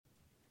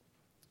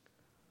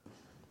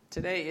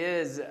Today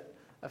is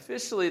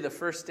officially the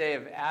first day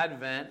of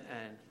Advent,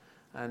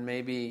 and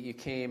maybe you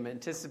came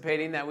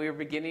anticipating that we were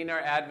beginning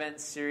our Advent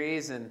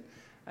series, and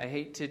I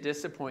hate to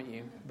disappoint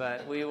you,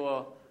 but we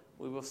will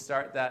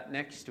start that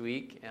next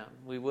week.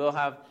 We will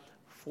have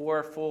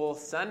 4 full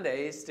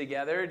Sundays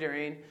together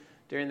during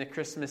the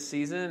Christmas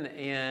season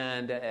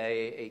and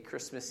a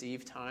Christmas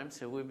Eve time,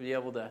 so we'll be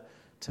able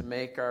to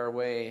make our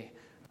way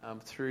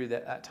through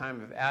that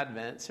time of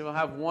Advent. So we'll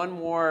have one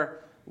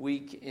more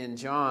week in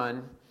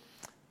John,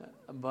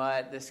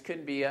 but this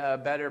couldn't be a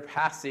better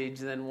passage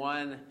than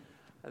one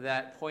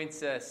that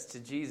points us to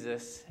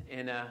Jesus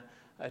in a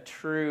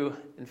true,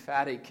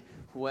 emphatic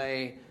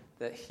way,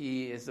 that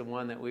he is the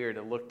one that we are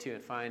to look to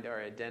and find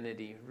our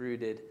identity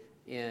rooted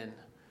in.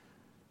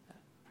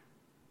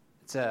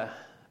 It's a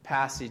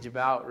passage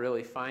about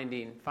really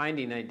finding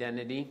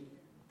identity.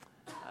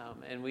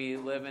 And we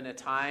live in a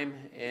time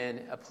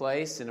and a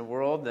place in a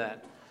world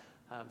that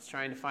is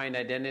trying to find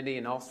identity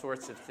in all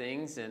sorts of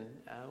things. And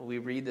we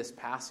read this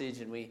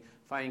passage and we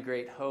find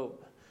great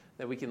hope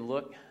that we can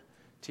look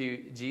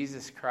to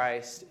Jesus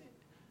Christ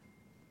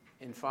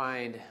and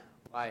find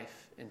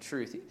life and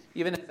truth.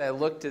 Even as I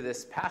looked to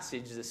this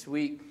passage this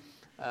week,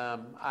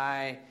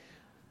 I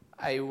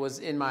was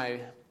in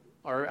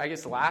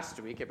last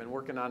week. I've been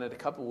working on it a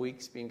couple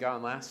weeks, being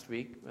gone last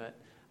week, but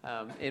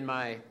in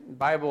my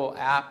Bible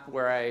app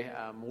where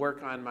I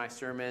work on my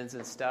sermons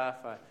and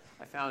stuff,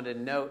 I found a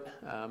note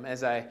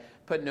as I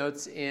put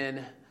notes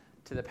in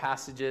to the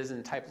passages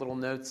and type little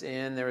notes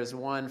in. There was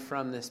one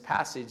from this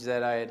passage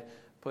that I had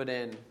put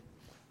in,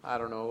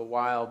 a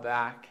while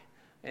back,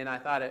 and I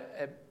thought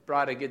it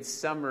brought a good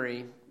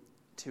summary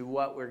to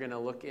what we're going to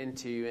look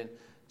into in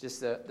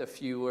just the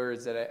few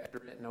words that I had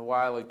written a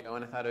while ago,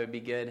 and I thought it would be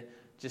good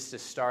just to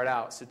start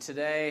out. So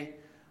today,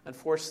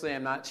 unfortunately,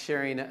 I'm not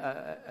sharing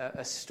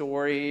a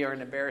story or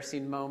an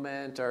embarrassing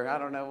moment or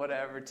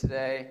whatever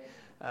today.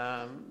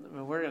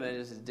 We're going to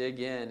just dig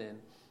in. And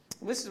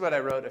this is what I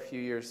wrote a few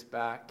years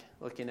back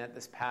looking at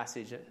this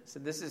passage. So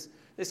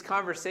this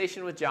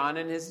conversation with John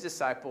and his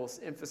disciples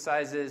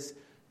emphasizes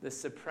the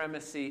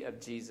supremacy of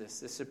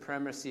Jesus, the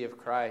supremacy of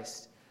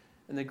Christ,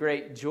 and the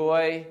great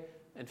joy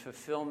and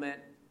fulfillment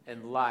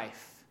and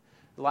life.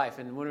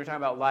 And when we're talking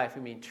about life,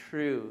 we mean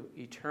true,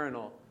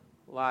 eternal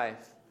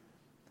life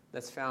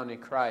that's found in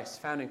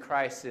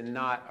Christ and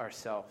not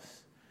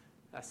ourselves.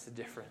 That's the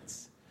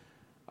difference.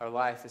 Our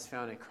life is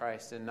found in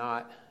Christ and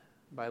not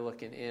by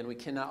looking in. We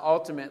cannot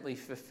ultimately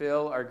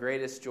fulfill our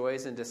greatest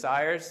joys and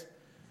desires.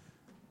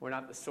 We're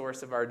not the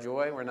source of our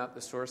joy. We're not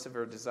the source of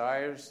our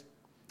desires.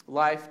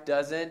 Life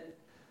doesn't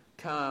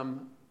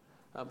come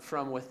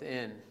from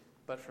within,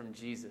 but from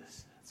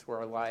Jesus. That's where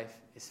our life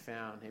is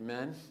found.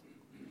 Amen?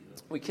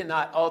 We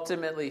cannot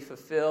ultimately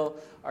fulfill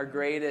our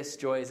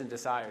greatest joys and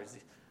desires.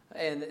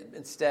 And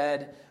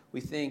instead, we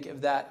think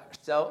of that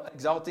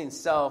exalting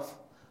self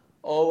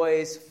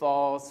always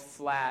falls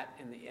flat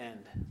in the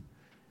end.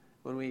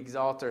 When we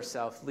exalt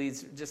ourselves,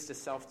 leads just to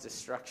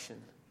self-destruction.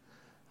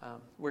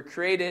 We're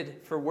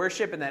created for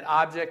worship, and that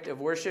object of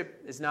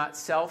worship is not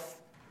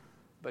self,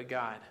 but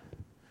God.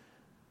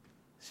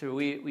 So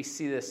we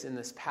see this in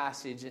this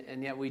passage,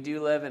 and yet we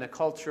do live in a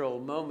cultural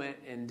moment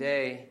and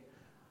day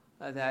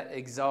that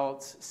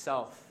exalts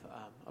self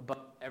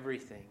above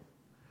everything.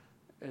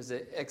 There's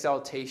an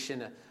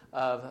exaltation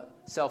of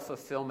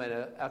self-fulfillment,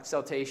 an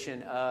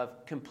exaltation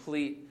of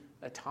complete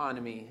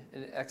autonomy,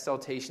 an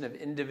exaltation of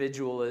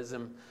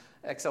individualism,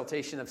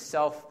 exaltation of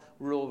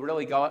self-rule,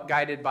 really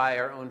guided by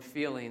our own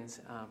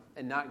feelings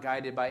and not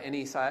guided by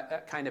any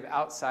kind of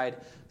outside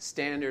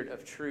standard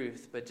of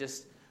truth, but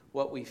just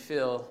what we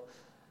feel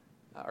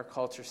our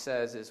culture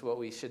says is what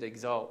we should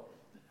exalt.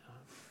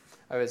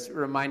 I was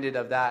reminded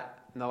of that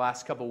in the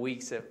last couple of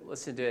weeks. I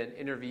listened to an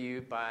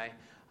interview by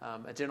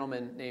a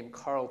gentleman named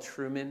Carl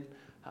Trueman.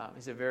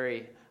 He's a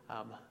very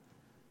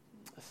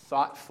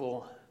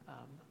thoughtful,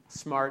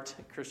 smart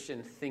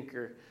Christian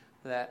thinker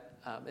that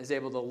is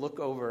able to look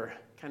over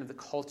kind of the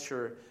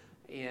culture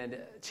and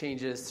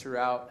changes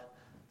throughout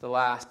the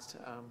last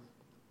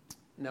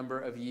number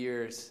of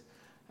years.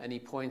 And he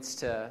points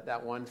to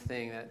that one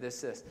thing, that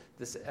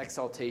this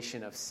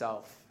exaltation of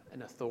self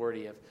and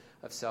authority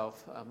of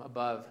self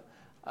above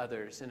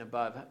others and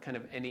above kind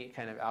of any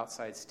kind of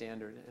outside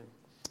standard. And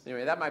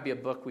anyway, that might be a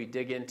book we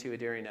dig into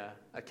during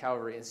a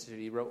Calvary Institute.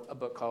 He wrote a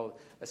book called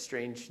A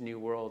Strange New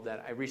World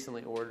that I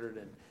recently ordered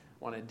and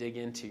want to dig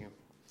into.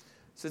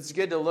 So it's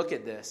good to look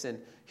at this. And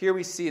here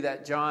we see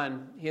that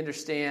John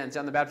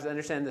the Baptist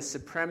understands the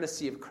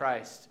supremacy of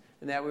Christ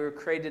and that we were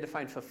created to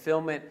find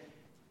fulfillment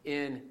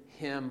in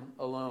him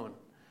alone.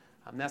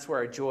 That's where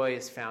our joy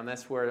is found.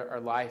 That's where our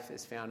life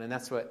is found. And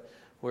that's what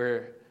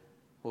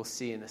we'll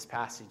see in this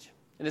passage.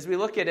 And as we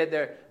look at it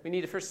there, we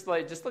need to first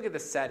just look at the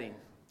setting.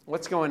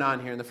 What's going on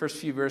here? In the first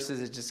few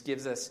verses, it just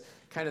gives us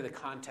kind of the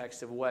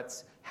context of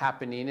what's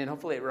happening. And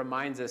hopefully it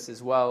reminds us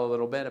as well a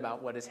little bit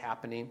about what is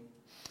happening.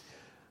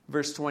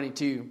 Verse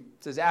 22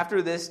 says,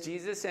 "After this,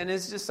 Jesus and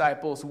his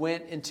disciples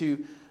went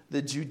into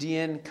the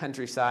Judean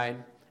countryside,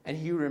 and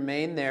he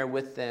remained there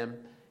with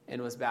them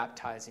and was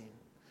baptizing."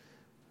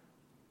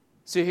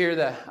 So here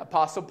the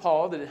Apostle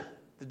Paul, the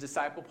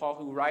disciple Paul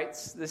who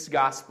writes this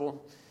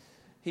gospel,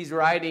 he's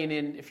writing,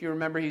 and if you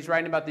remember, he's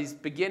writing about the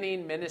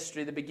beginning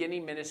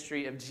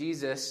ministry of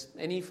Jesus,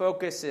 and he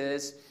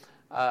focuses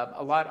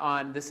a lot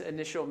on this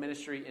initial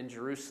ministry in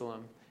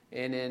Jerusalem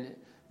and in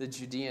the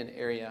Judean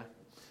area.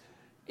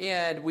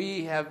 And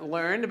we have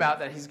learned about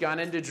that he's gone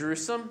into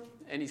Jerusalem,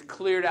 and he's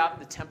cleared out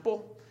the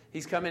temple.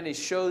 He's come in and he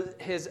showed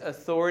his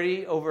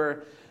authority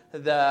over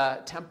the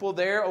temple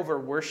there, over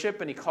worship,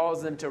 and he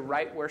calls them to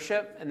right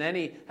worship. And then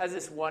he has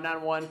this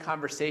one-on-one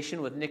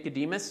conversation with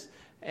Nicodemus,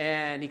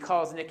 and he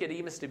calls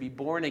Nicodemus to be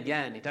born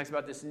again. He talks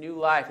about this new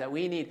life, that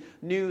we need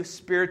new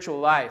spiritual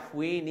life.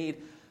 We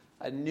need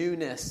a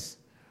newness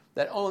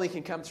that only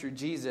can come through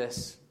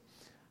Jesus.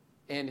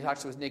 And he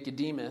talks with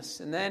Nicodemus.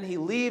 And then he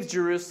leaves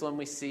Jerusalem,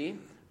 we see,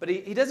 but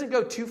he doesn't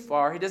go too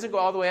far. He doesn't go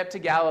all the way up to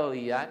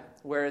Galilee yet,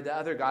 where the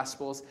other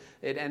Gospels,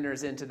 it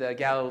enters into the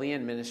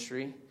Galilean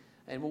ministry.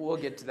 And we'll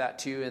get to that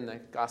too in the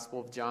Gospel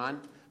of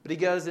John. But he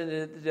goes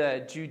into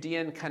the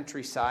Judean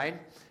countryside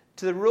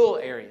to the rural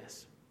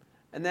areas.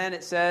 And then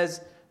it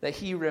says that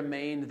he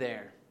remained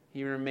there.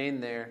 He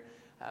remained there.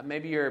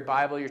 Maybe your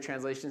Bible, your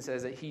translation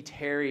says that he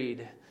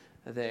tarried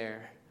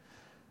there.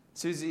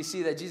 So as you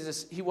see that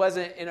Jesus, he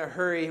wasn't in a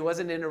hurry. He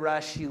wasn't in a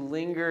rush. He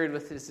lingered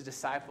with his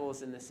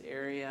disciples in this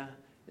area,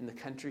 in the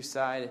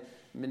countryside,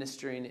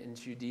 ministering in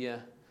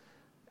Judea.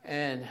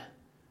 And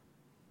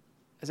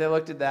as I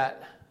looked at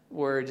that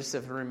word just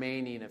of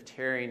remaining, of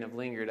tarrying, of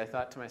lingered, I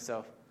thought to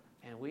myself,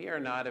 man, we are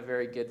not a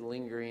very good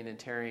lingering and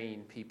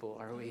tarrying people,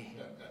 are we?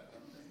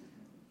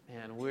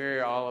 And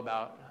we're all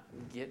about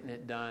getting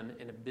it done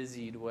in a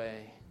busied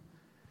way.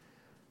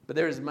 But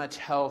there is much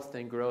health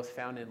and growth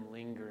found in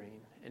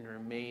lingering and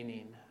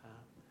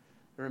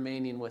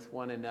remaining with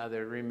one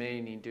another,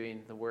 remaining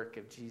doing the work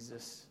of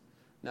Jesus,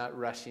 not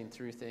rushing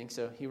through things.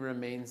 So he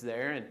remains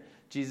there, and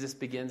Jesus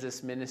begins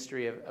this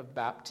ministry of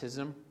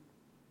baptism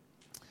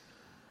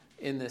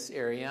in this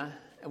area.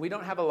 And we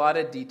don't have a lot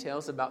of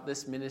details about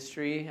this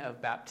ministry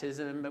of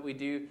baptism, but we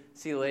do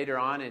see later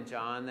on in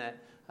John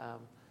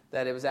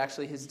that it was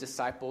actually his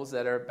disciples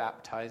that are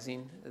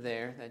baptizing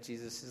there, that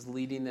Jesus is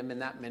leading them in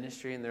that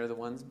ministry, and they're the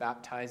ones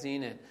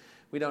baptizing. And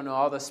we don't know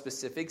all the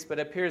specifics, but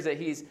it appears that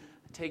he's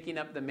taking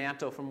up the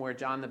mantle from where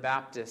John the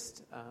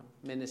Baptist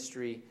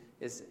ministry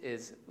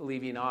is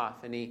leaving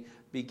off. And he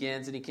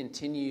begins and he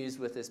continues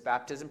with this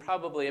baptism,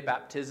 probably a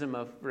baptism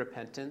of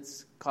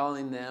repentance,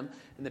 calling them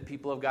and the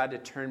people of God to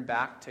turn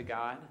back to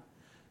God,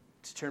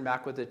 to turn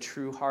back with a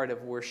true heart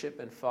of worship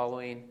and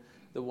following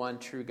the one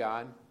true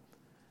God.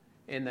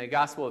 In the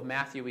Gospel of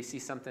Matthew, we see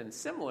something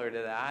similar to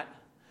that.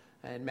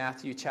 In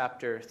Matthew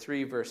chapter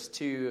 3, verse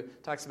 2,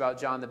 talks about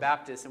John the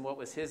Baptist and what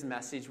was his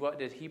message. What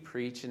did he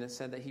preach? And it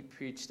said that he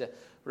preached to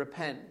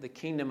repent. The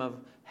kingdom of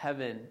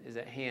heaven is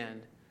at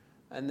hand.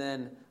 And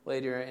then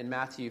later in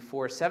Matthew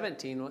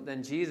 4:17,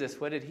 then Jesus,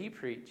 what did he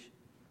preach?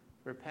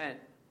 Repent.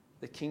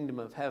 The kingdom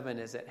of heaven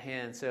is at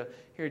hand. So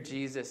here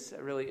Jesus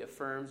really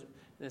affirms in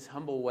this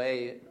humble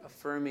way,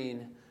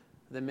 affirming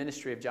the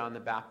ministry of John the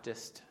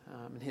Baptist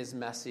and his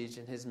message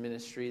and his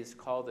ministry is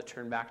called to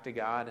turn back to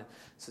God. And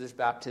so there's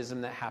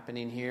baptism that's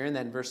happening here. And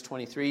then verse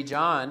 23,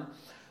 John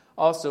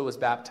also was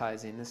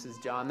baptizing. This is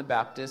John the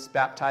Baptist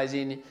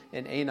baptizing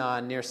in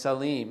Aenon near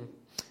Salim.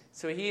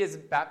 So he is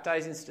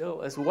baptizing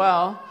still as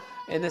well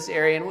in this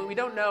area. And we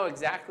don't know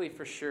exactly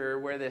for sure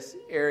where this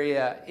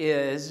area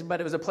is,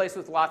 but it was a place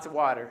with lots of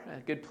water, a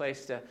good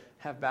place to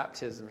have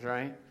baptisms,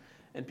 right?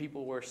 And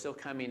people were still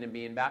coming and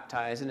being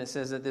baptized. And it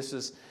says that this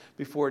was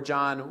before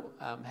John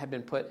had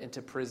been put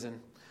into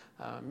prison.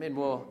 And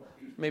we'll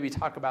maybe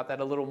talk about that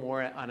a little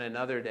more on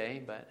another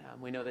day. But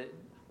we know that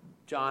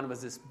John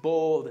was this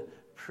bold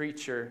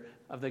preacher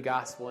of the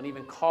gospel and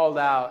even called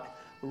out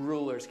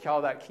rulers,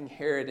 called out King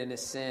Herod in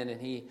his sin.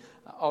 And he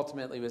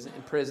ultimately was in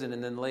prison.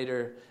 And then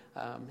later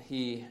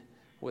he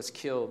was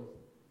killed.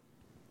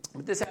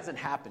 But this hasn't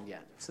happened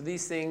yet. So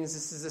these things,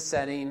 this is a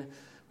setting.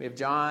 We have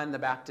John the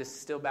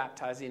Baptist still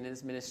baptizing in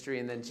his ministry,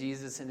 and then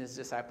Jesus and his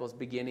disciples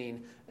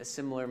beginning a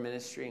similar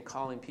ministry and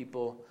calling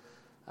people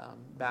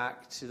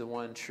back to the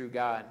one true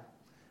God.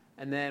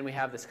 And then we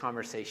have this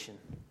conversation,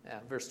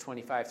 verse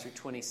 25 through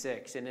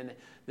 26. And in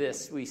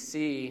this, we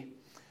see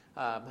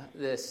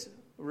this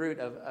root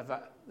of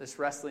this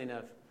wrestling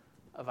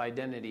of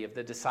identity of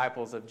the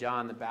disciples of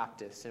John the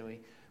Baptist. And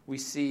we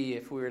see,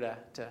 if we were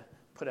to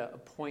put a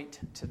point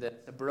to the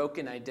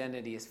broken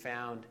identity is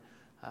found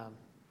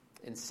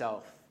in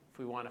self. If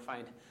we want to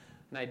find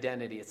an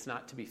identity, it's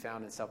not to be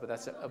found in self, but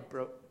that's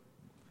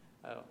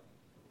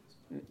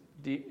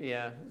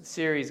yeah,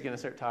 Siri's going to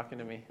start talking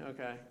to me.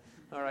 Okay.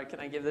 All right, can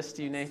I give this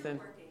to you, Nathan?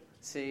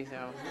 See,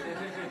 no.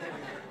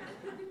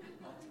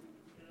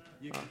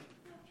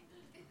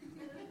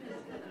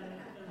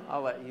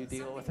 I'll let you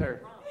deal with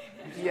her.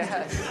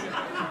 Yes.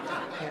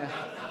 Yeah.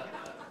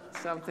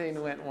 Something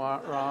went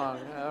wrong.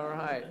 All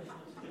right.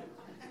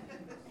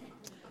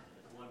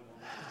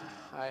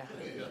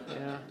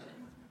 Yeah.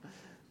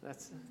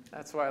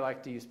 That's why I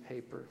like to use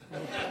paper.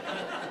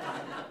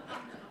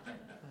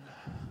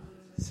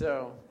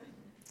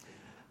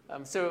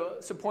 So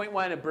point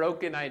one, a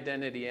broken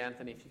identity.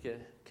 Anthony, if you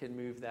could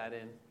move that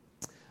in.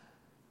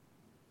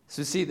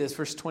 So see this,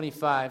 verse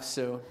 25.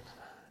 So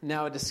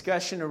now a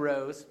discussion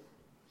arose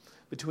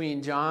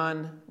between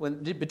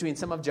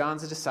some of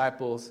John's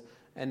disciples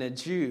and a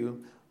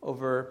Jew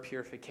over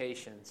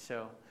purification.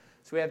 So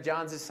we have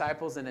John's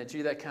disciples and a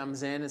Jew that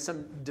comes in, and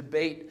some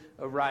debate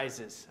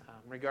arises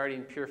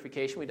regarding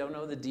purification. We don't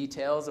know the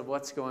details of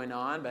what's going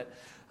on, but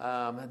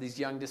these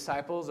young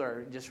disciples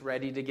are just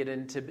ready to get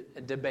into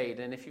debate.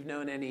 And if you've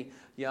known any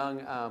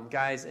young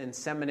guys in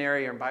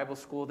seminary or in Bible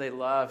school, they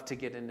love to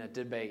get in a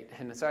debate.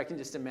 And so I can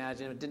just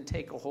imagine it didn't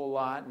take a whole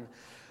lot,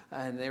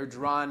 and they were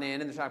drawn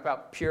in, and they're talking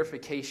about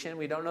purification.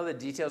 We don't know the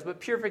details, but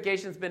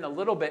purification's been a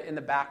little bit in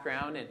the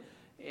background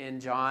in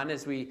John,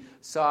 as we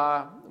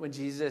saw when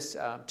Jesus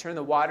turned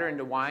the water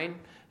into wine,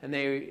 and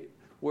they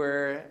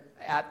were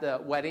at the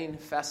wedding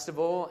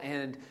festival,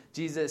 and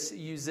Jesus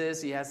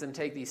he has them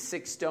take these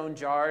 6 stone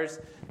jars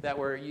that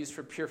were used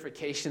for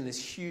purification,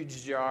 these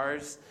huge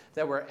jars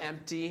that were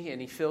empty,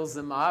 and he fills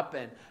them up,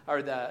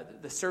 or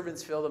the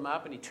servants fill them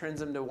up, and he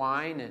turns them to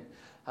wine. And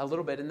a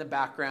little bit in the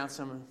background,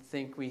 some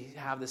think we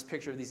have this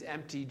picture of these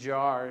empty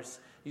jars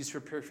used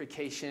for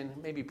purification,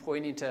 maybe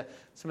pointing to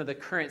some of the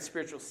current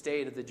spiritual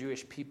state of the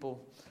Jewish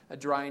people, a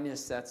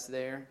dryness that's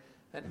there,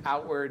 an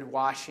outward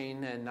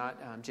washing and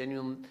not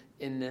genuine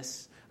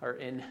inness or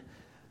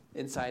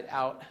inside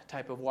out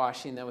type of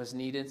washing that was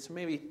needed. So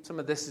maybe some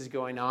of this is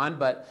going on,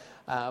 but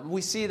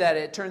we see that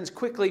it turns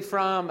quickly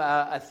from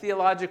a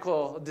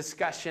theological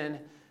discussion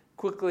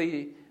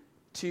quickly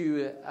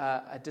to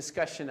a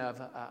discussion of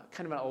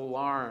kind of an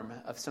alarm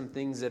of some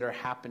things that are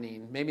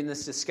happening. Maybe in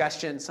this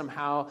discussion,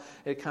 somehow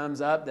it comes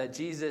up that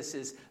Jesus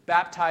is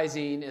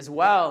baptizing as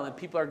well, and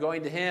people are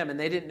going to him, and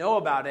they didn't know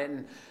about it,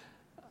 and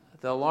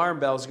the alarm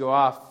bells go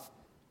off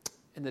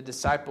in the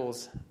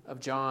disciples of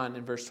John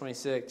in verse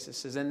 26. It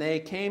says, "And they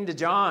came to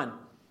John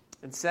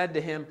and said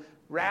to him,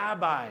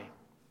 'Rabbi,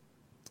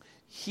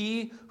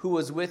 he who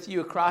was with you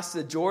across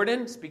the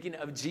Jordan,'" speaking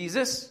of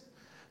Jesus,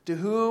 "'to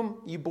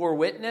whom you bore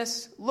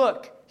witness,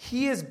 look,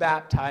 he is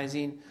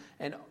baptizing,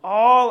 and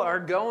all are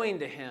going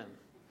to him.'"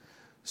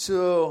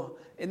 So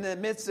in the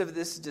midst of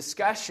this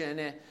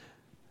discussion,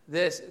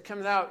 this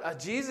comes out,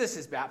 Jesus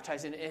is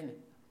baptizing, and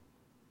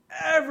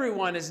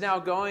everyone is now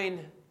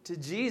going to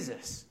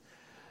Jesus.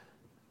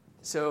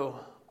 So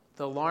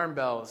the alarm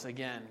bells,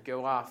 again,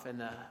 go off in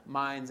the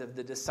minds of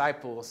the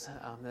disciples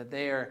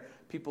that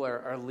people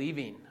are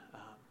leaving.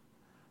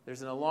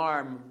 There's an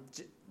alarm.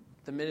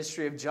 The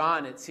ministry of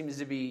John, it seems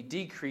to be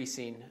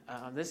decreasing.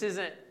 This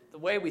isn't the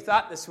way we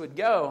thought this would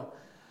go.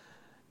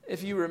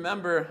 If you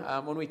remember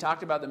when we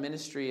talked about the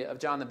ministry of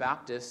John the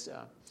Baptist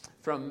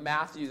from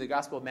Matthew, the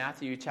Gospel of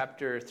Matthew,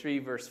 chapter 3,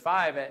 verse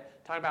 5, it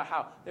talked about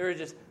how there were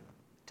just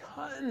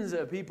tons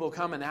of people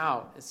coming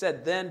out. It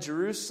said, "Then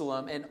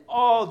Jerusalem and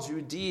all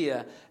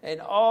Judea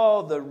and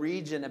all the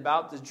region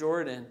about the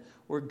Jordan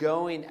were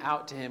going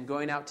out to him,"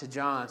 going out to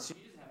John. So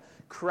you just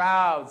have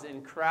crowds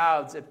and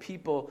crowds of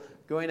people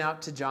going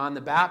out to John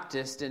the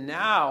Baptist, and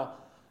now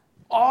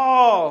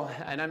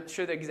and I'm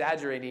sure they're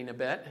exaggerating a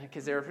bit,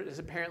 because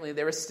apparently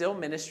there was still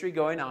ministry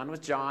going on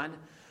with John,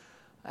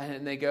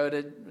 and they go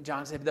to John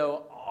and say,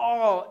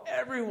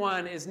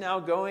 everyone is now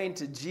going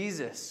to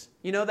Jesus.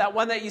 You know, that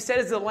one that you said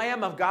is the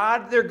Lamb of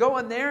God, they're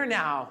going there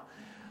now.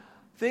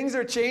 Things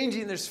are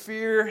changing. There's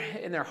fear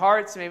in their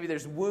hearts. Maybe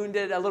there's a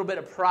little bit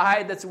of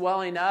pride that's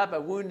welling up,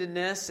 a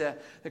woundedness.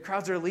 The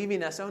crowds are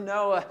leaving us. Oh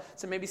no,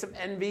 so maybe some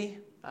envy.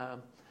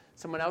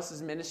 Someone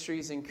else's ministry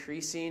is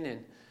increasing,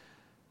 and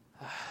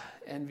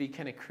envy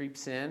kind of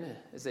creeps in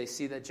as they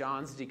see that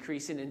John's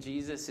decreasing and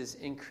Jesus is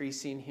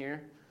increasing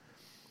here.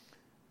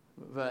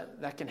 But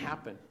that can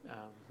happen.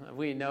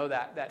 We know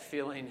that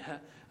feeling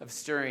of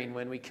stirring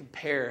when we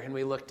compare and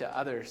we look to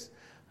others.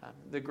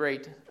 The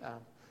great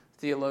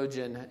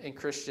theologian and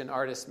Christian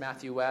artist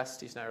Matthew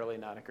West, he's not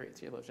a great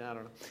theologian, I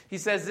don't know. He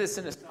says this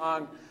in a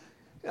song,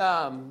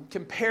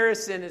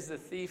 "Comparison is the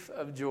thief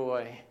of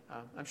joy."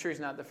 I'm sure he's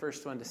not the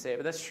first one to say it,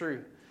 but that's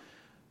true.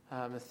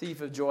 The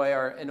thief of joy,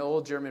 or an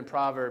old German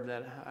proverb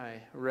that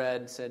I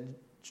read said,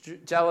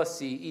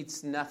 "Jealousy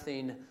eats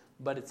nothing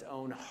but its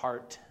own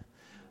heart."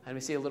 And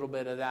we see a little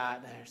bit of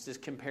that. There's this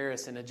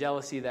comparison, a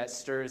jealousy that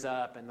stirs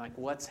up, and like,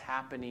 what's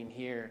happening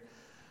here?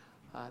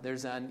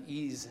 There's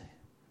unease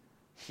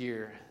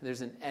here.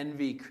 There's an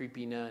envy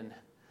creeping in.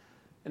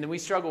 And then we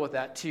struggle with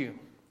that too.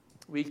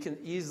 We can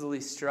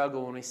easily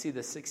struggle when we see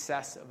the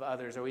success of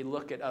others, or we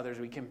look at others,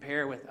 we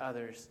compare with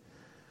others.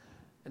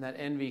 And that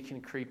envy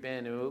can creep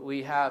in.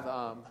 We have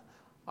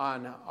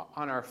on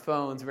our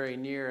phones very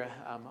near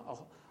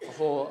a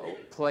whole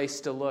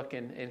place to look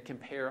and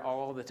compare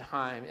all the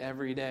time,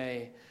 every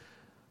day.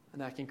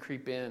 And that can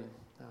creep in.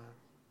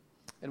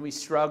 And we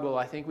struggle.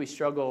 I think we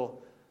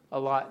struggle a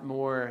lot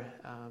more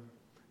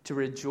to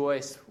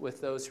rejoice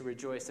with those who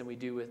rejoice than we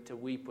do to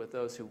weep with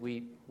those who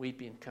weep.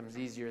 Weeping comes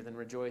easier than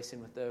rejoicing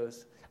with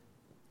those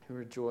who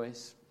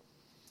rejoice.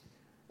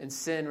 And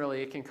sin,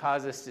 really, it can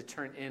cause us to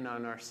turn in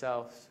on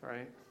ourselves,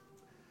 right?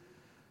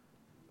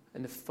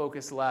 And to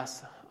focus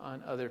less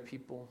on other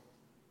people.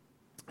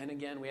 And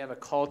again, we have a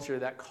culture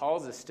that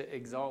calls us to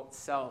exalt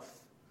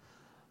self,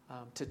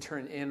 to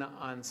turn in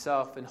on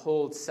self and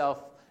hold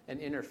self and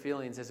inner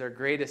feelings as our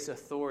greatest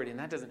authority. And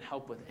that doesn't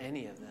help with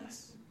any of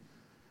this.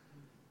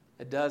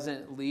 It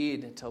doesn't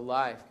lead to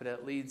life, but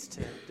it leads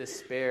to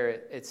despair.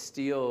 It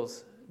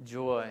steals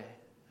joy.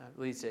 It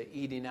leads to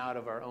eating out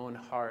of our own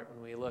heart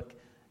when we look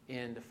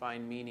in to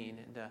find meaning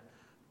and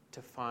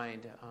to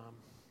find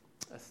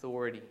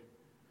authority.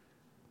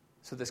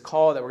 So this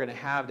call that we're going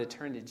to have to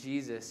turn to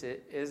Jesus,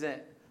 it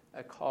isn't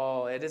a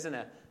call, it isn't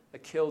a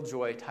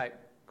killjoy type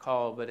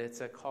call, but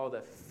it's a call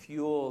to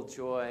fuel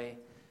joy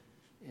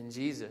in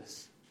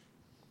Jesus.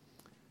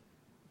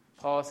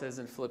 Paul says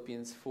in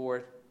Philippians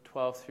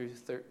 4:12 through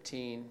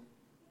 13,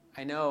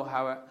 I know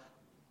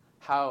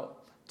how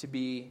to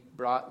be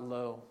brought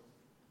low,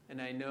 and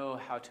I know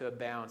how to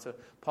abound. So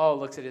Paul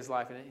looks at his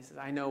life and he says,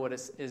 I know what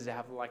it is to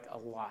have like a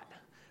lot,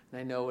 and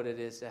I know what it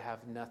is to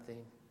have nothing.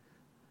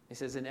 He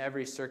says, in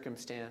every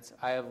circumstance,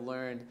 I have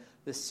learned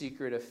the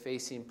secret of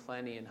facing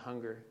plenty and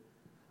hunger,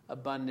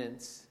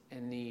 abundance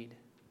and need.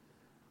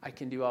 I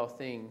can do all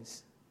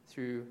things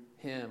through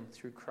him,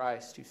 through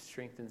Christ, who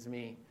strengthens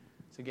me.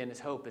 So again,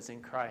 his hope is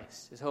in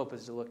Christ. His hope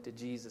is to look to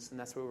Jesus, and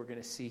that's what we're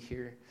going to see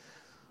here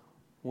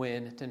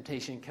when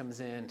temptation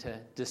comes in to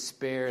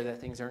despair that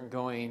things aren't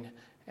going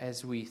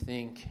as we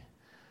think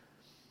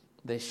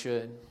they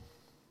should.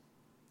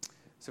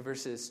 So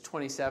verses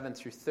 27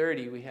 through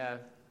 30, we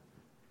have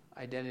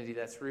identity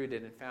that's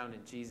rooted and found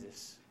in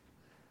Jesus.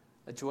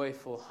 A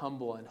joyful,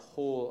 humble, and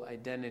whole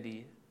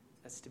identity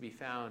that's to be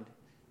found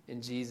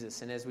in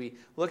Jesus. And as we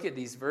look at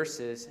these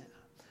verses,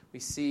 we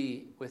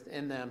see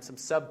within them some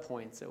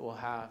subpoints that we'll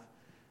have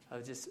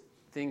of just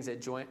things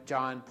that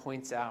John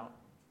points out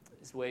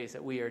as ways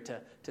that we are to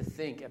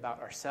think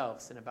about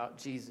ourselves and about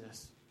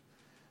Jesus.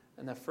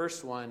 And the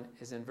first one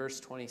is in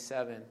verse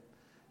 27.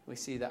 We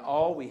see that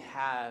all we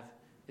have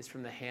is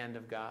from the hand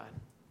of God.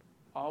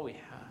 All we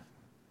have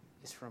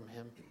is from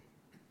him.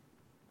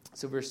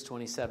 So verse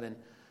 27,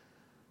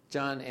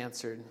 John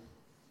answered,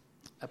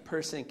 a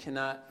person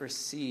cannot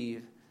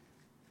receive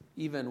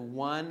even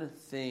one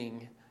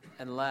thing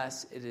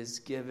unless it is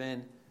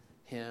given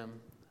him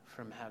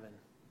from heaven.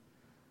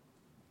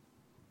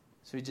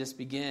 So he just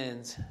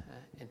begins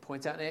and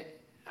points out, and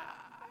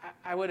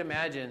I would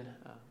imagine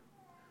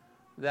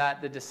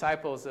that the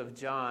disciples of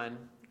John,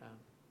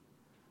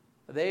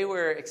 they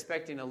were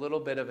expecting a little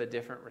bit of a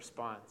different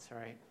response,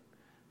 right?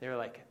 They were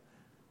like,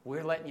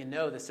 we're letting you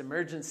know this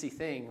emergency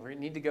thing. We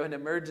need to go into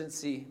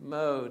emergency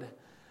mode.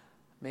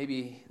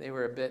 Maybe they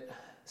were a bit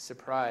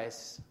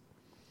surprised.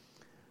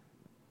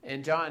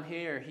 And John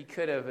here, he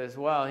could have as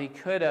well. He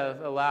could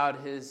have allowed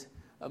his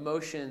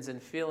emotions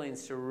and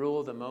feelings to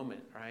rule the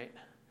moment, right?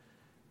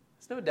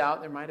 There's no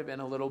doubt there might have been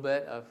a little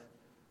bit of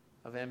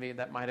envy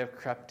that might have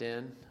crept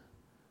in.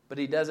 But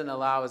he doesn't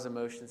allow his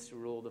emotions to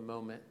rule the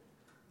moment,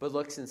 but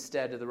looks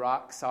instead to the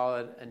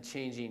rock-solid and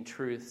changing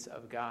truths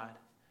of God.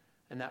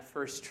 And that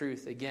first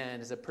truth,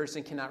 again, is a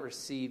person cannot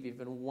receive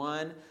even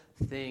one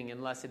thing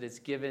unless it is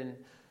given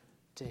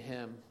to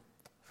him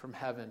from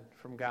heaven,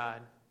 from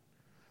God.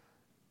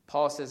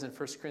 Paul says in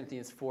 1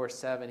 Corinthians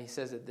 4:7, he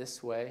says it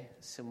this way,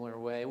 a similar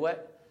way.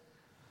 What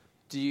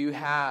do you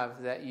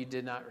have that you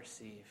did not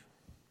receive?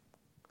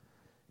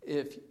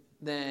 If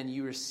then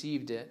you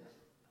received it,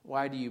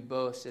 why do you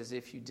boast as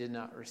if you did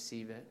not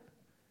receive it?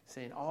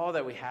 Saying all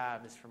that we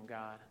have is from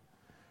God.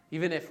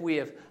 Even if we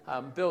have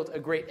built a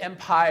great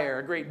empire,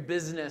 a great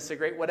business, a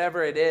great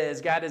whatever it is,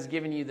 God has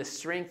given you the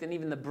strength and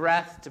even the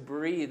breath to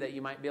breathe that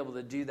you might be able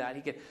to do that.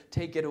 He could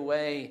take it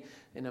away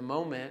in a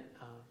moment.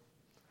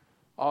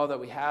 All that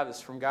we have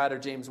is from God. Or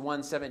James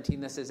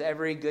 1:17 that says,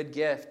 every good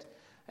gift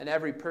and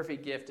every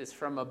perfect gift is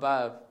from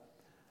above,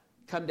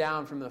 come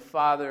down from the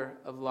Father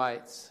of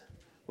lights,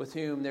 with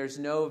whom there's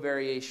no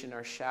variation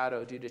or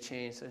shadow due to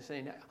change. So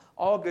saying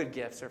all good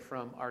gifts are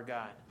from our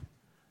God.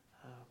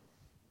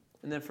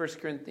 And then 1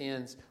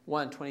 Corinthians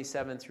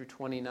 1:27 through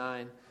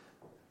 29.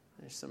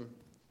 There's some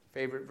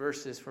favorite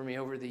verses for me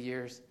over the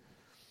years.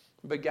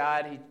 But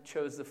God, he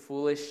chose the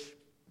foolish.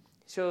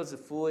 He chose the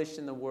foolish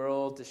in the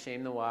world to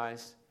shame the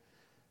wise.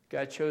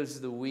 God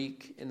chose the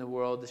weak in the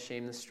world to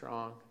shame the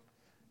strong.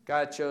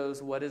 God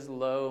chose what is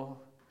low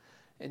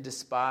and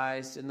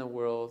despised in the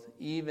world,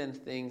 even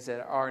things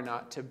that are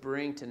not, to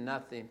bring to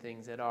nothing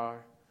things that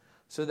are,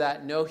 so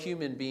that no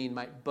human being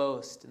might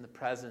boast in the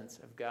presence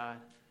of God.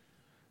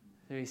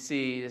 And we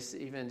see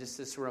even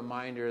this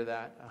reminder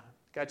that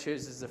God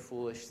chooses the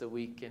foolish, the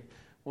weak. And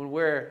when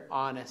we're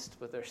honest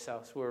with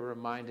ourselves, we're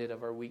reminded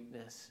of our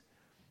weakness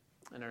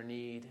and our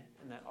need,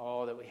 and that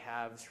all that we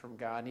have is from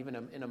God. And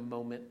even in a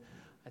moment,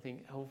 I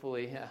think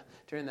hopefully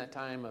during that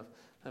time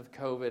of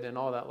COVID and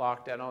all that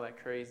lockdown, all that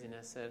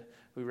craziness, that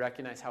we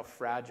recognize how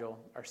fragile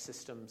our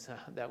systems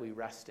that we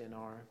rest in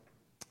are.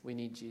 We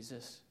need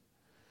Jesus.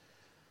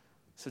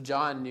 So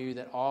John knew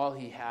that all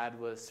he had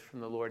was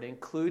from the Lord,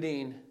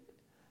 including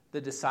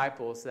the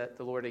disciples that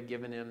the Lord had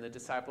given him, the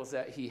disciples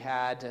that he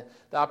had,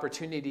 the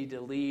opportunity to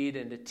lead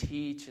and to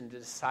teach and to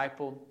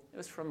disciple. It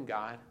was from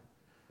God.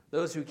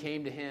 those who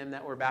came to him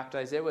that were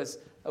baptized, it was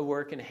a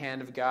work in the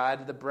hand of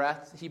God. The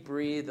breath he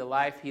breathed, the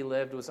life he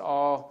lived was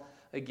all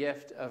a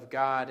gift of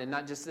God. And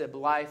not just the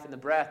life and the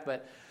breath,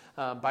 but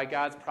by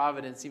God's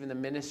providence, even the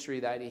ministry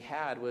that he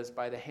had was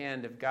by the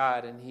hand of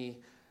God, and he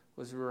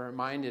was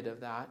reminded of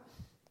that.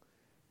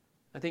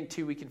 I think,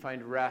 too, we can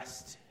find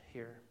rest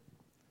here.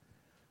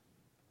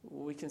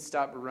 We can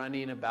stop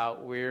running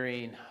about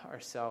wearying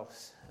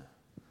ourselves,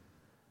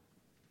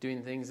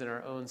 doing things in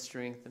our own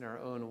strength, in our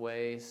own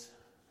ways,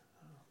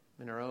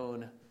 in our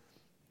own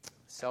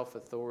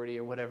self-authority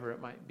or whatever it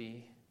might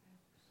be.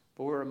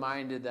 But we're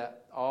reminded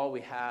that all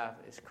we have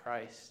is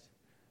Christ.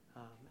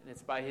 And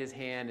it's by his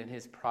hand and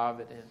his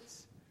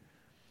providence.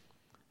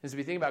 As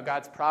we think about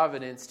God's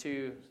providence,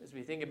 too, as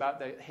we think about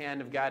the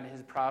hand of God and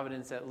his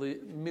providence that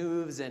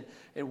moves and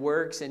it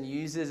works and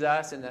uses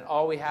us, and that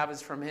all we have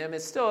is from him,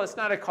 it's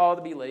not a call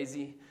to be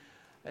lazy.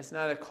 It's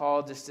not a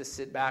call just to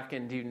sit back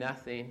and do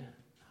nothing.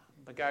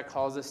 But God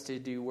calls us to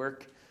do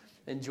work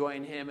and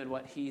join him in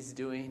what he's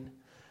doing,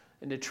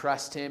 and to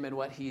trust him in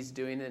what he's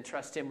doing, and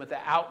trust him with the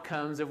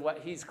outcomes of what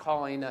he's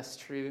calling us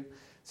to.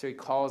 So he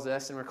calls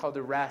us, and we're called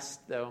to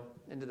rest, though,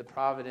 into the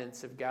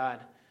providence of God.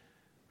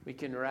 We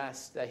can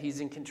rest, that he's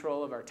in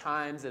control of our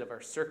times and of our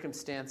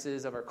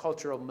circumstances, of our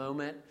cultural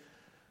moment.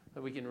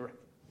 That we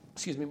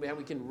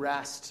can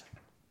rest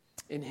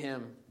in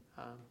him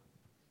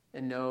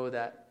and know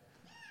that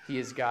he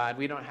is God.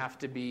 We don't have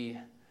to be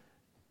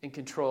in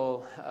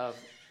control of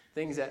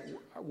things at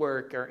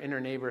work or in our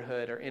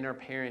neighborhood or in our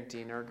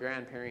parenting or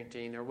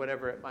grandparenting or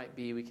whatever it might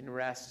be. We can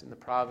rest in the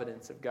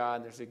providence of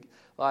God. There's a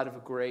lot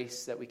of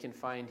grace that we can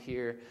find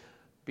here,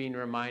 being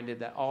reminded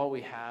that all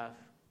we have,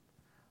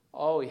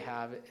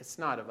 it's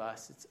not of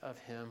us, it's of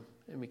him,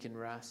 and we can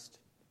rest.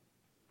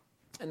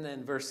 And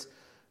then verse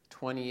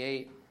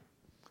 28,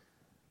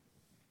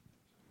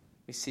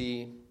 we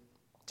see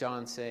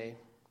John say,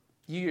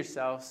 "You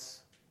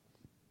yourselves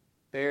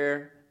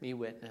bear me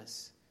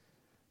witness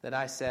that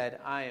I said,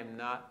 I am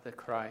not the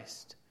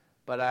Christ,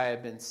 but I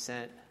have been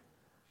sent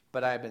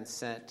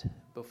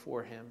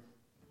before him.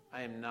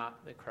 I am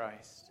not the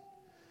Christ."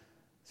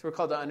 So we're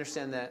called to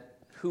understand that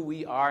who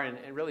we are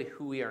and really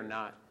who we are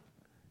not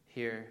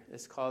here.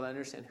 It's called to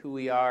understand who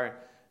we are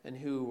and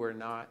who we're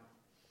not.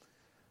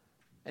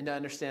 And to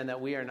understand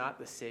that we are not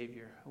the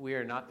Savior. We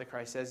are not the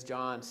Christ. As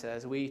John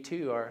says, we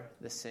too are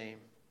the same.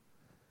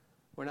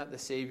 We're not the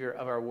Savior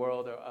of our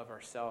world or of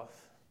ourselves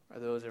or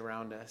those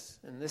around us.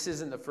 And this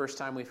isn't the first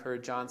time we've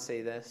heard John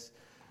say this.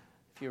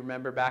 If you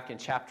remember back in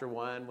chapter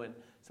 1 when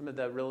some of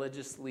the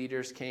religious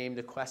leaders came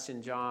to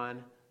question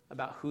John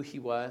about who he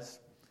was,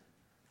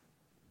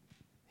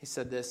 he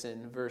said this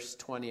in verse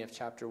 20 of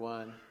chapter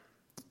 1.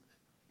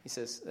 He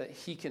says that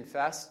he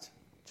confessed,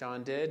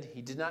 John did.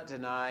 He did not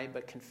deny,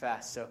 but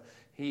confessed. So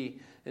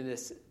he, in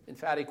this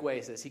emphatic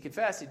way, says he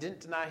confessed, he didn't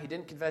deny, he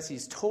didn't confess.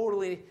 He's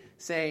totally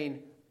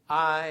saying,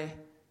 I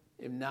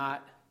am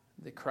not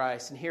the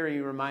Christ. And here he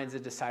reminds the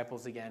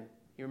disciples again.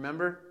 You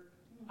remember?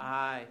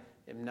 I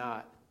am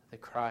not the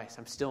Christ.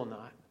 I'm still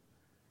not.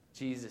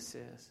 Jesus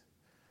is.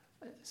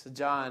 So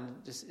John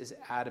just is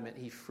adamant.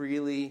 He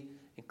freely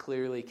and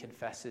clearly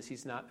confesses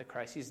he's not the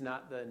Christ. He's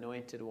not the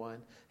anointed one.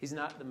 He's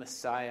not the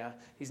Messiah.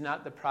 He's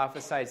not the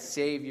prophesied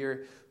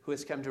Savior who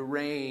has come to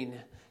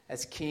reign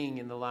as king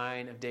in the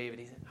line of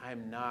David. I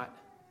am not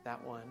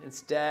that one.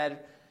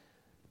 Instead,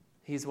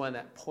 he's one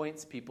that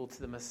points people to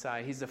the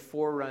Messiah. He's a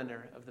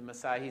forerunner of the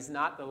Messiah. He's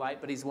not the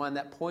light, but he's one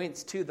that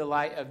points to the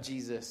light of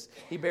Jesus.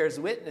 He bears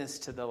witness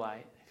to the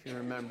light, if you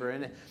remember.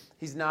 And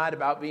he's not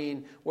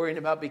worrying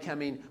about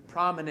becoming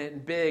prominent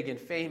and big and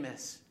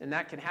famous. And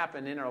that can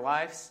happen in our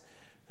lives.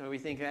 And we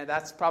think,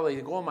 that's probably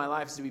the goal of my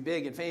life, is to be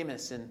big and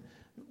famous and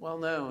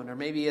well-known. Or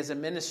maybe as a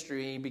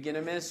ministry, begin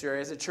a ministry, or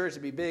as a church,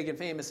 to be big and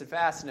famous and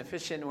fast and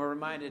efficient. And we're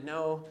reminded,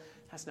 no,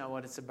 that's not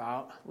what it's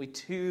about. We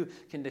too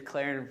can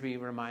declare and be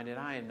reminded,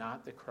 I am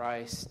not the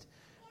Christ.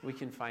 We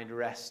can find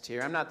rest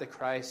here. I'm not the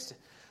Christ.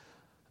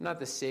 I'm not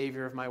the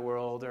Savior of my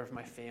world or of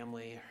my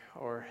family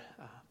or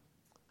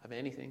of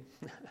anything,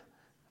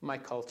 my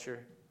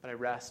culture. But I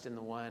rest in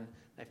the one.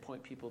 I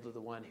point people to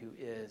the one who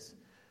is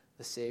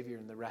the Savior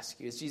and the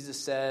rescue. As Jesus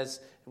says,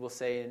 and we'll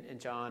say in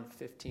John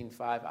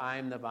 15:5, I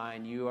am the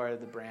vine, you are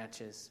the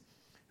branches.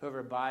 Whoever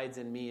abides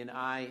in me and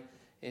I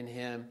in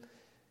him,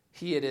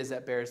 he it is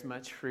that bears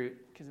much fruit.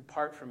 Because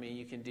apart from me,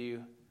 you can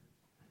do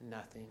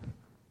nothing.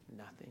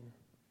 Nothing.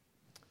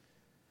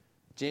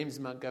 James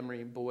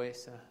Montgomery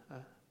Boyce, a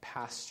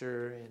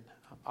pastor and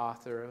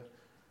author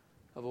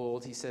of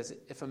old, he says,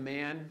 if a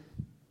man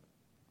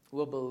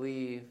will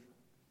believe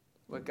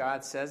what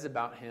God says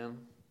about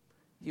him,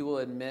 he will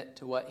admit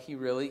to what he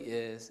really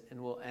is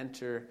and will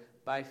enter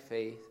by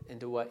faith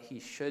into what he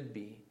should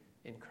be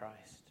in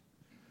Christ.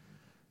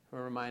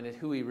 We're reminded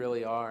who we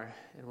really are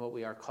and what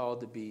we are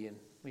called to be, and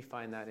we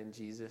find that in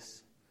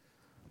Jesus.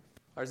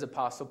 As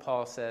Apostle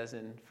Paul says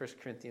in 1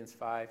 Corinthians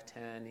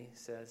 5:10, he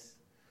says,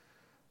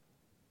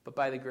 but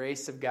by the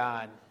grace of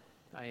God,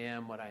 I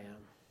am what I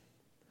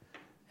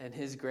am. And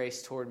his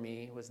grace toward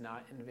me was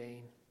not in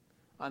vain.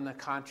 On the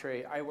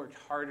contrary, I worked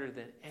harder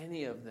than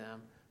any of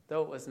them,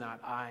 though it was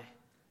not I,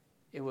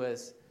 it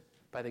was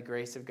by the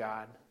grace of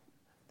God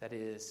that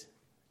is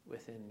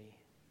within me.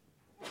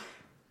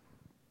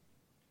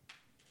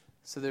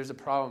 So there's a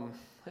problem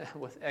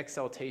with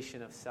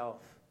exaltation of self.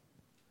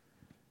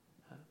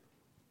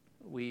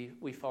 We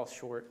fall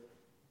short.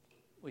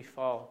 We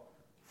fall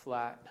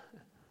flat.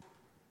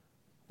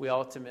 We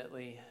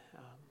ultimately,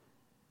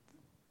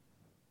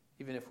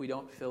 even if we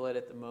don't feel it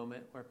at the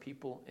moment, we're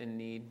people in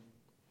need.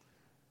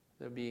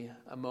 There'll be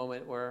a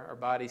moment where our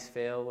bodies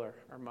fail, or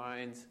our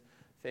minds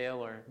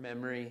fail, or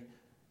memory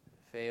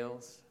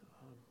fails.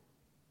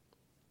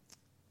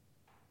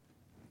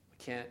 We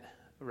can't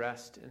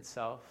rest in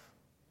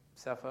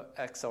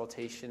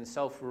self-exaltation,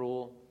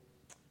 self-rule.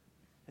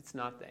 It's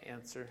not the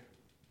answer.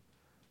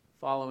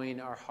 Following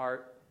our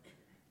heart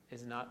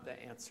is not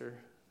the answer.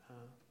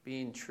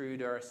 Being true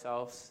to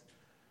ourselves,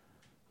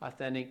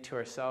 authentic to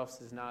ourselves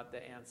is not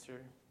the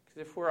answer.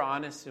 Because if we're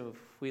honest and if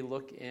we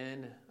look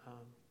in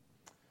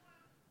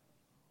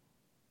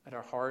at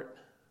our heart,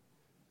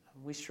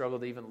 we struggle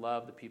to even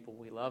love the people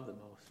we love the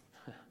most.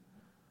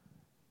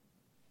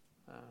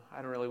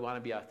 I don't really want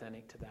to be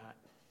authentic to that.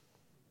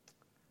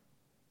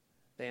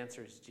 The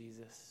answer is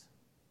Jesus.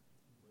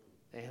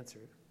 The answer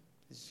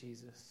is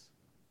Jesus.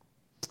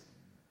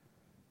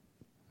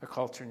 Our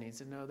culture needs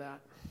to know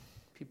that.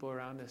 People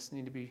around us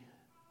need to be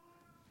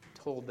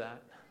told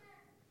that,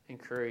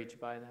 encouraged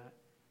by that.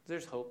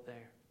 There's hope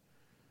there.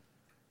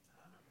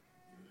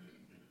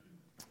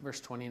 Verse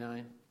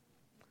 29.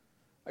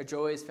 Our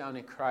joy is found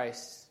in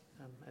Christ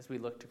as we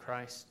look to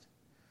Christ.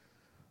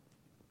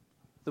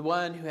 The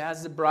one who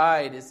has the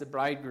bride is the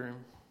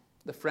bridegroom.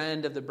 The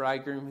friend of the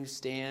bridegroom who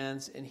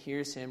stands and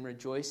hears him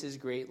rejoices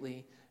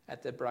greatly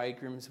at the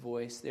bridegroom's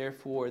voice.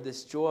 Therefore,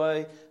 this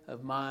joy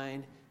of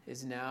mine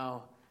is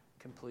now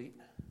complete.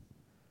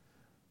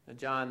 Now,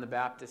 John the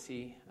Baptist,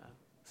 he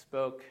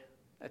spoke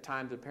at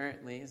times,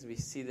 apparently, as we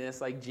see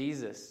this, like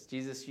Jesus.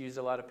 Jesus used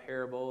a lot of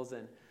parables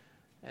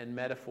and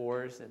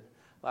metaphors. And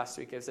last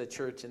week I was at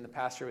church and the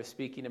pastor was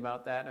speaking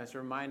about that. And I was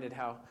reminded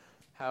how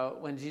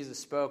when Jesus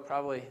spoke,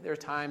 probably there are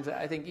times,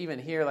 I think even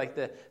here, like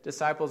the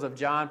disciples of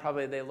John,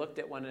 probably they looked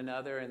at one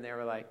another and they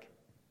were like,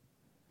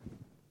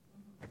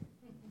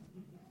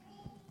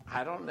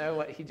 I don't know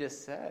what he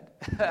just said.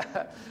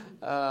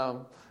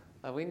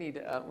 We need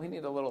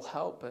a little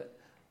help, but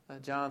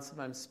John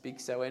sometimes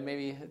speaks that way, and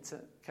maybe it's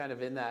kind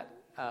of in that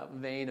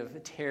vein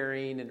of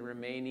tarrying and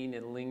remaining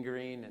and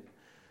lingering, and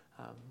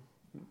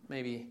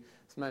maybe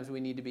sometimes we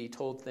need to be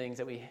told things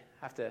that we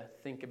have to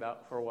think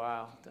about for a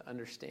while to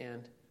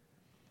understand.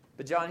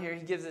 But John here,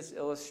 he gives this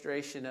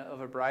illustration of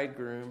a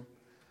bridegroom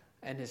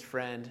and his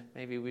friend,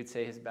 maybe we'd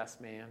say his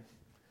best man.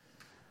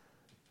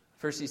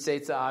 First, he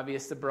states the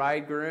obvious, the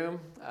bridegroom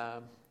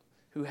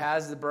who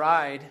has the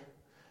bride,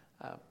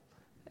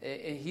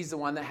 he's the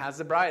one that has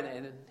the bride,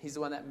 and he's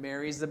the one that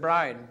marries the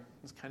bride.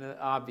 It's kind of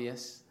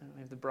obvious.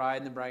 We have the bride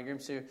and the bridegroom.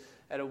 So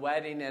at a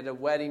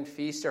wedding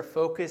feast, our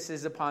focus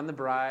is upon the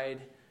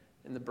bride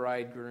and the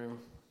bridegroom.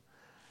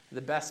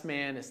 The best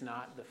man is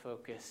not the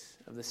focus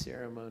of the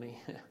ceremony.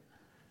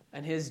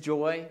 And his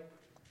joy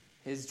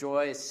is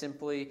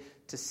simply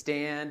to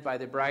stand by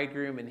the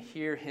bridegroom and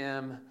hear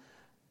him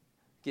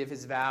give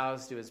his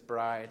vows to his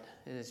bride.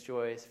 And his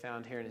joy is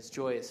found here, and his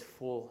joy is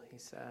full, he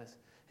says.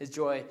 His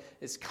joy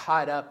is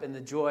caught up in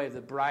the joy of the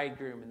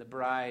bridegroom and the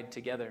bride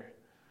together.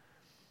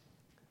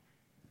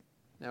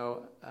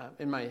 Now,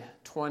 in my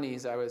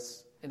 20s, I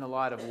was in a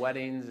lot of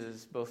weddings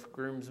as both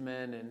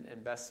groomsmen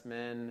and best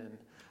men.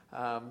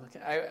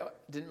 And I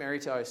didn't marry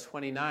till I was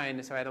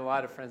 29, so I had a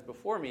lot of friends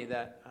before me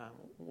that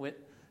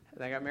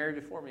they got married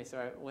before me. So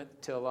I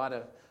went to a lot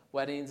of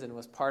weddings and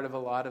was part of a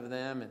lot of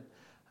them. And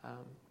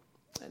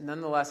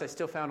nonetheless, I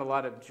still found a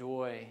lot of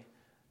joy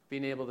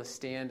being able to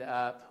stand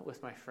up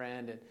with my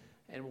friend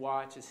and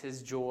watch as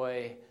his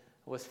joy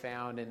was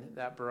found in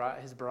that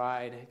his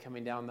bride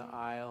coming down the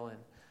aisle. And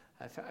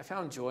I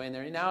found joy in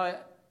there. Now,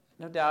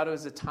 no doubt it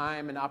was a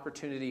time and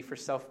opportunity for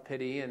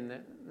self-pity, and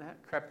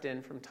that crept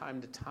in from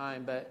time to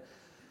time. But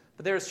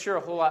there was sure a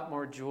whole lot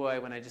more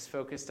joy when I just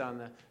focused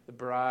on the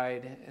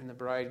bride and the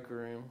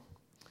bridegroom.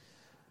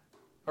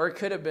 Or it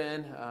could have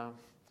been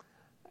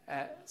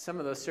at some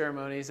of those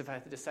ceremonies if I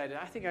had decided,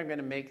 I think I'm going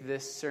to make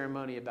this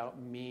ceremony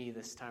about me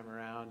this time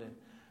around. And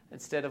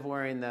instead of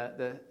wearing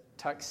the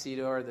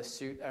tuxedo or the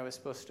suit I was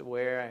supposed to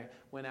wear, I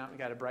went out and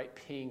got a bright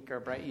pink or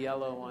bright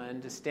yellow one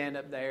to stand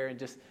up there and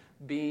just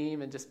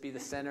beam and just be the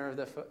center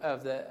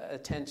of the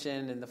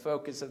attention and the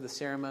focus of the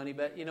ceremony.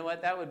 But you know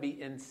what? That would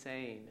be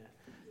insane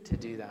to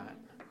do that.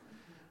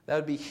 That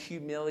would be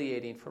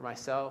humiliating for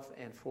myself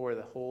and for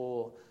the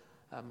whole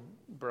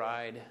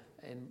bride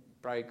and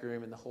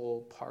bridegroom and the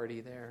whole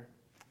party there.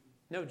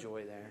 No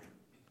joy there.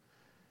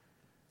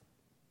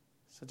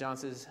 So John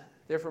says,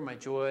 therefore my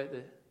joy,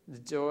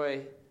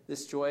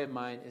 this joy of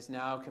mine is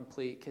now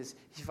complete, because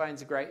he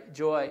finds great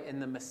joy in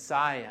the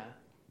Messiah,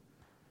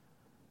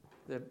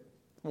 the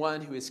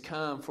one who has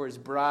come for his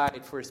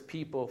bride, for his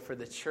people, for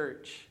the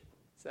church.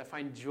 So I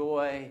find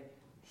joy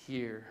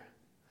here.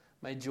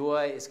 My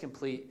joy is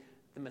complete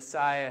The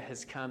Messiah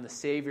has come. The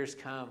Savior's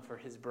come for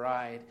his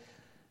bride,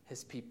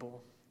 his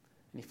people.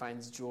 And he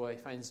finds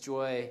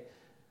joy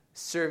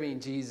serving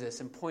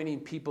Jesus and pointing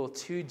people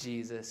to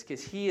Jesus,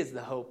 because he is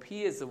the hope.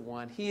 He is the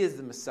one. He is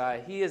the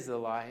Messiah. He is the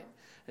light.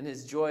 And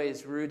his joy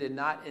is rooted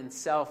not in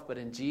self, but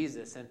in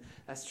Jesus. And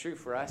that's true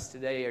for us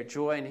today. Our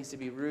joy needs to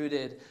be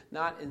rooted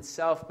not in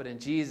self, but in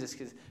Jesus.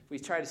 Because if we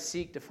try to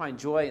seek to find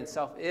joy in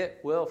self, it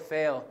will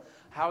fail.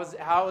 How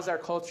is our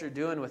culture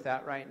doing with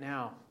that right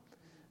now?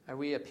 Are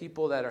we a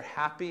people that are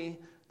happy,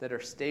 that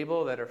are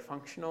stable, that are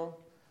functional?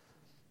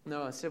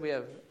 No, instead we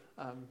have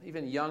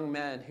even young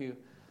men who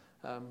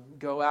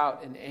go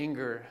out in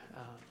anger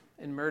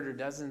and murder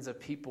dozens of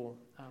people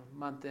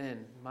month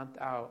in, month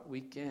out,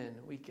 week in,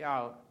 week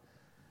out.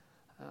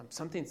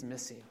 Something's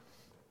missing.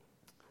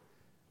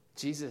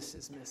 Jesus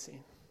is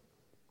missing.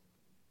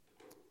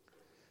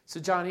 So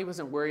John, he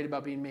wasn't worried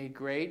about being made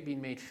great,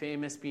 being made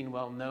famous, being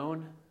well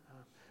known.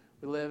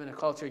 We live in a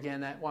culture,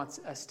 again, that wants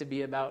us to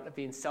be about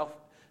being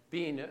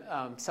self-made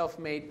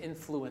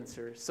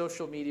influencers,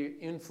 social media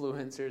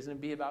influencers,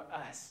 and be about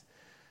us.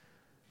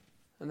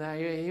 And that,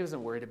 he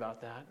wasn't worried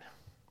about that.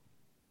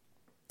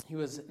 He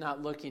was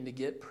not looking to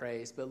get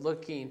praise, but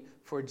looking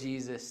for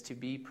Jesus to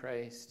be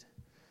praised.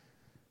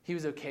 He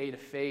was okay to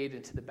fade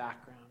into the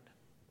background,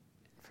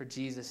 for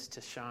Jesus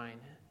to shine.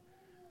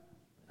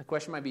 The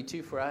question might be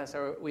too for us: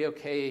 are we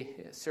okay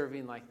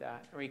serving like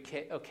that? Are we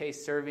okay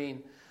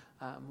serving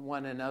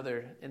one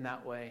another in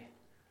that way?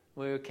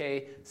 Are we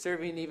okay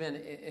serving even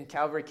in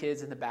Calvary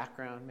Kids in the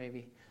background?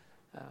 Maybe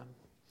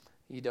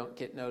you don't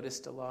get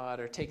noticed a lot,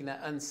 or taking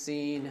that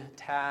unseen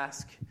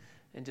task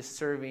and just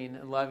serving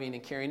and loving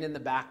and caring in the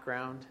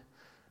background.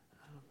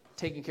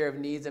 Taking care of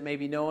needs that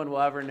maybe no one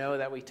will ever know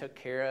that we took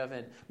care of,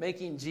 and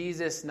making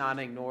Jesus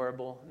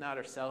non-ignorable, not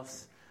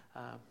ourselves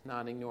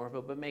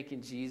non-ignorable, but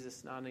making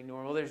Jesus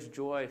non-ignorable. There's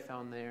joy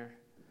found there.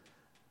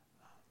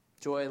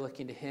 Joy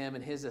looking to him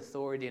and his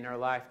authority in our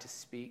life to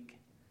speak,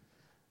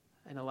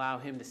 and allow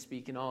him to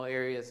speak in all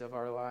areas of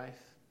our life.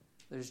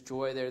 There's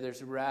joy there.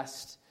 There's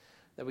rest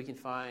that we can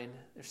find.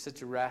 There's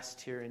such a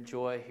rest here and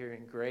joy here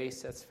and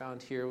grace that's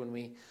found here when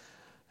we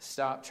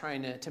stop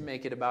trying to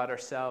make it about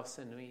ourselves,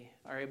 and we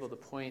are able to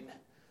point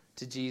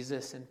to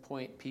Jesus and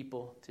point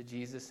people to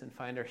Jesus and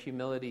find our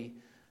humility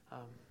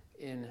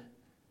in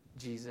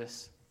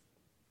Jesus.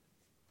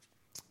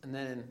 And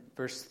then in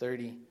verse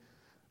 30,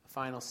 a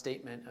final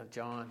statement of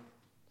John.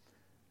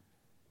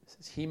 It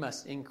says, he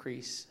must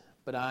increase,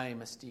 but I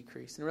must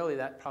decrease. And really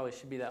that probably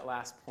should be that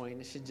last point.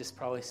 It should just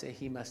probably say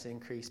he must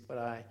increase, but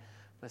I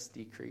must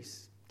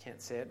decrease.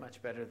 Can't say it much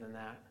better than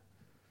that.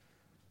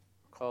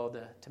 Called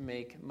to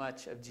make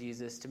much of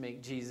Jesus, to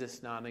make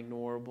Jesus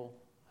non-ignorable,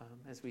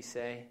 as we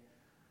say,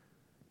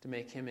 to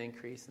make him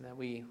increase and that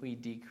we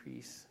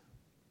decrease.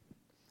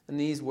 And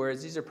these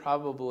words, these are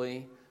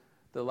probably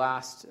the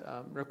last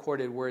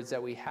recorded words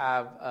that we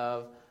have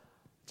of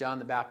John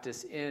the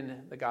Baptist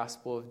in the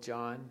Gospel of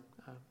John.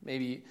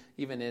 Maybe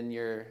even in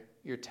your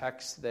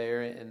text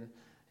there, and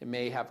it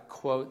may have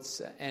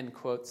quotes, end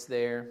quotes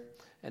there,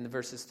 and the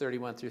verses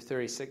 31 through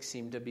 36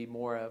 seem to be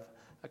more of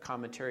a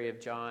commentary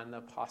of John the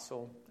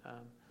Apostle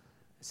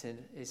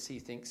as he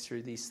thinks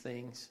through these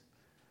things.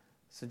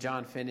 So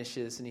John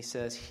finishes and he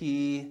says,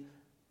 he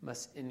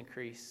must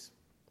increase,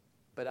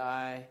 but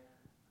I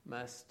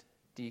must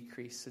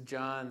decrease. So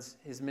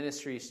his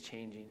ministry is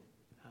changing.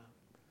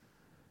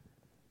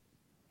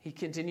 He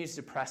continues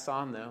to press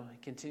on, though. He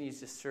continues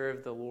to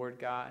serve the Lord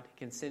God.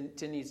 He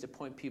continues to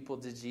point people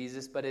to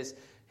Jesus, but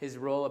his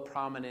role of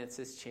prominence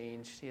has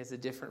changed. He has a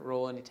different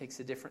role and he takes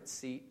a different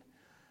seat.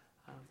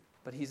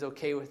 But he's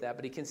okay with that.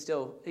 But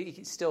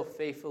he still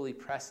faithfully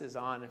presses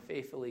on and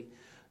faithfully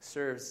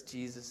serves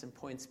Jesus and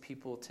points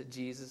people to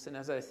Jesus. And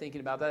as I was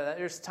thinking about that,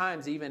 there's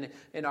times even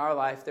in our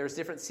life, there's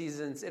different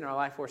seasons in our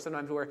life where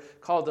sometimes we're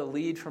called to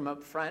lead from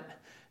up front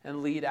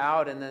and lead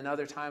out, and then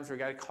other times where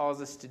God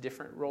calls us to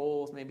different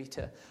roles, maybe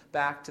to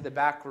the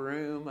back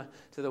room,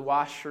 to the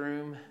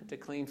washroom, to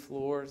clean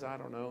floors, I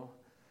don't know.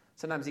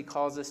 Sometimes he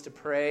calls us to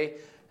pray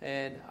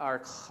in our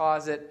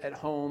closet at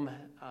home,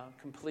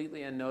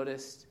 completely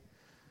unnoticed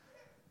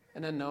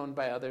and unknown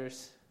by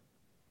others,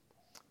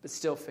 but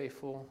still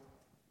faithful.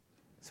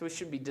 So we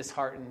should be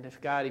disheartened if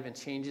God even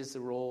changes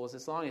the roles.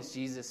 As long as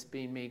Jesus is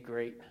being made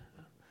great,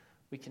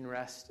 we can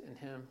rest in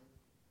him.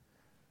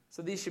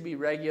 So these should be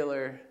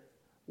regular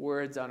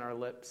words on our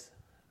lips.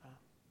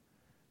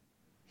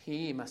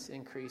 He must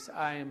increase,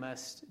 I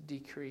must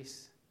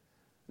decrease.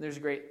 And there's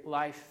great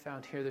life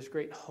found here. There's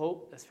great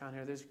hope that's found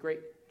here. There's great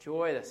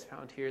joy that's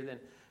found here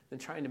than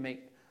trying to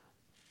make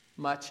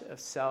much of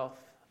self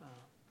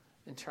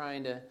and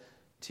trying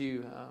to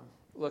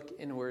look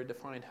inward to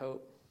find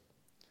hope.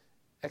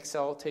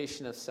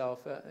 Exaltation of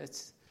self,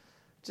 it's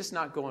just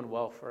not going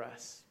well for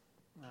us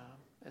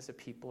as a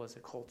people, as a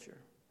culture.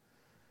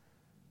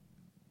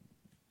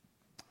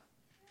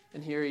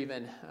 And here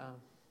even,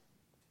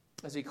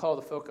 as we call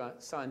the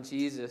focus on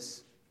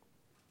Jesus,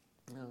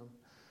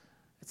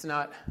 it's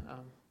not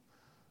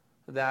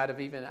that of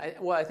even,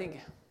 I think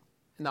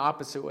in the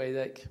opposite way,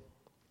 like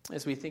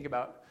as we think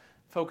about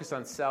focus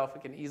on self,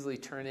 it can easily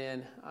turn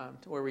in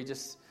to where we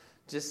just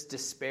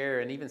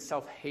despair, and even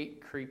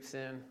self-hate creeps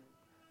in.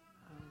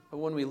 But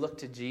when we look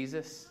to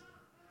Jesus,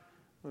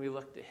 when we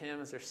look to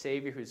him as our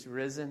Savior who's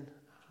risen,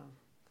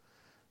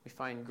 we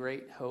find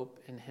great hope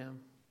in him.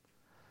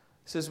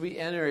 So as we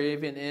enter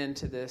even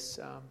into this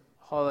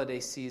holiday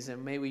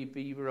season, may we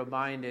be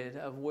reminded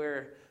of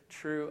where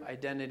true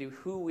identity,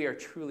 who we are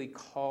truly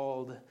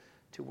called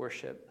to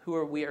worship,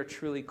 we are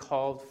truly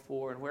called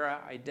for, and where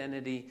our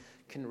identity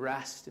can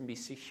rest and be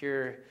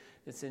secure.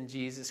 It's in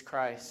Jesus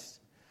Christ,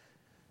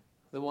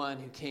 the one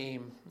who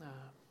came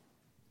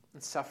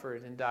and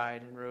suffered and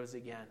died and rose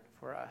again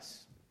for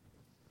us.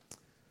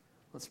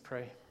 Let's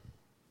pray.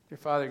 Dear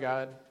Father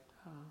God,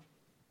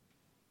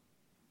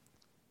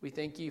 we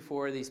thank you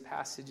for these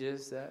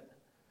passages that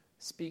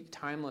speak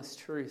timeless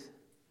truth.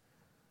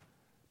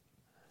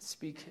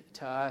 Speak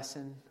to us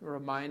and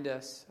remind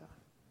us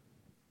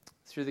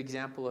through the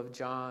example of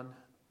John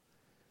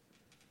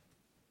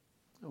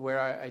where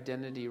our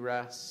identity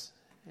rests,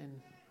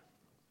 and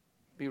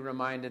be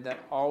reminded that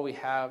all we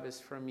have is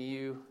from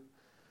you,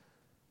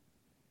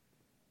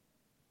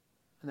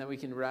 and that we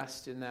can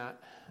rest in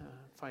that,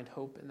 find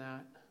hope in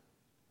that.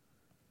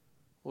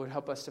 Lord,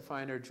 help us to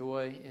find our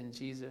joy in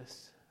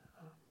Jesus.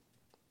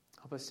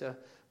 Help us to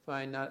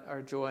find not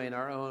our joy in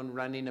our own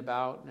running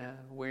about,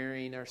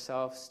 wearying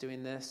ourselves,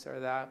 doing this or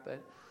that,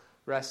 but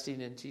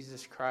resting in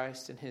Jesus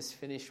Christ and his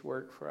finished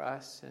work for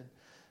us, and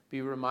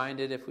be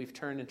reminded if we've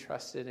turned and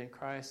trusted in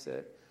Christ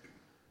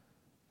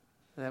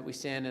that we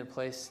stand in a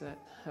place that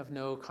have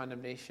no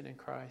condemnation in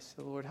Christ.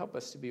 So Lord, help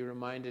us to be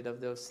reminded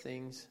of those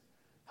things.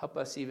 Help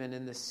us even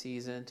in this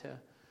season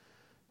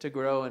to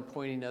grow in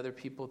pointing other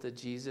people to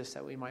Jesus,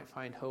 that we might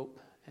find hope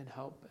and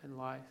help in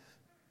life.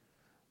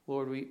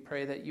 Lord, we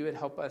pray that you would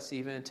help us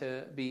even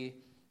to be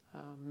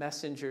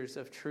messengers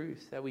of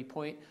truth, that we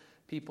point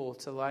people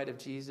to the light of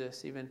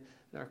Jesus, even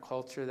in our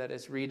culture that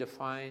has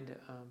redefined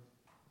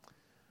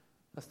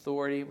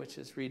authority, which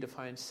is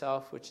redefined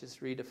self, which is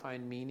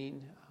redefined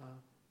meaning,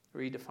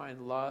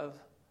 redefined love,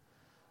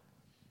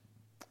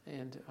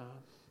 and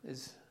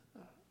is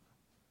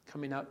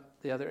coming up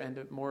the other end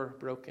of more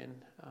broken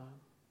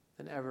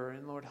than ever.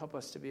 And Lord, help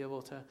us to be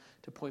able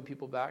to point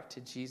people back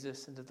to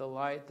Jesus and to the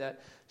light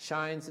that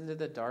shines into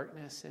the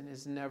darkness and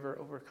is never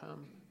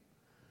overcome.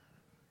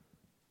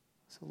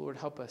 So Lord,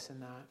 help us in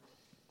that.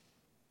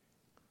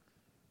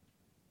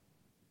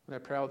 And I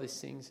pray all these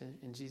things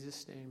in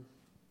Jesus' name.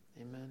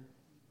 Amen.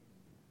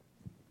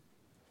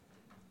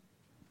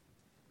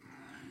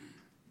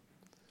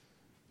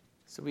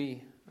 So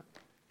we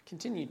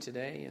continue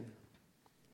today in